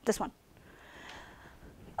 this one.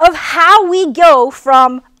 Of how we go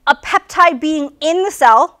from a peptide being in the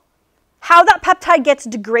cell, how that peptide gets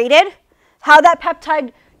degraded, how that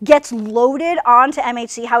peptide gets loaded onto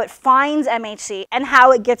MHC, how it finds MHC, and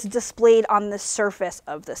how it gets displayed on the surface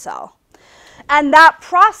of the cell. And that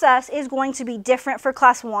process is going to be different for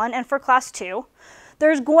class I and for class II.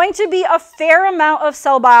 There's going to be a fair amount of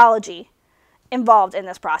cell biology involved in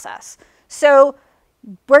this process. So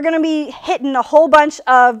we're going to be hitting a whole bunch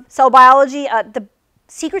of cell biology. The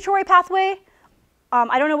secretory pathway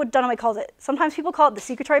I don't know what Dunaway calls it. Sometimes people call it the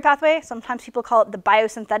secretory pathway. Sometimes people call it the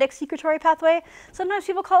biosynthetic secretory pathway. Sometimes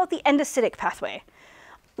people call it the endocytic pathway.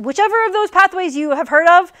 Whichever of those pathways you have heard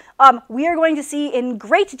of, we are going to see in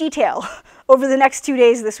great detail over the next 2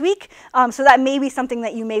 days this week. So that may be something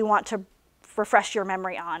that you may want to refresh your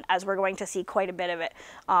memory on, as we're going to see quite a bit of it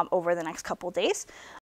over the next couple days.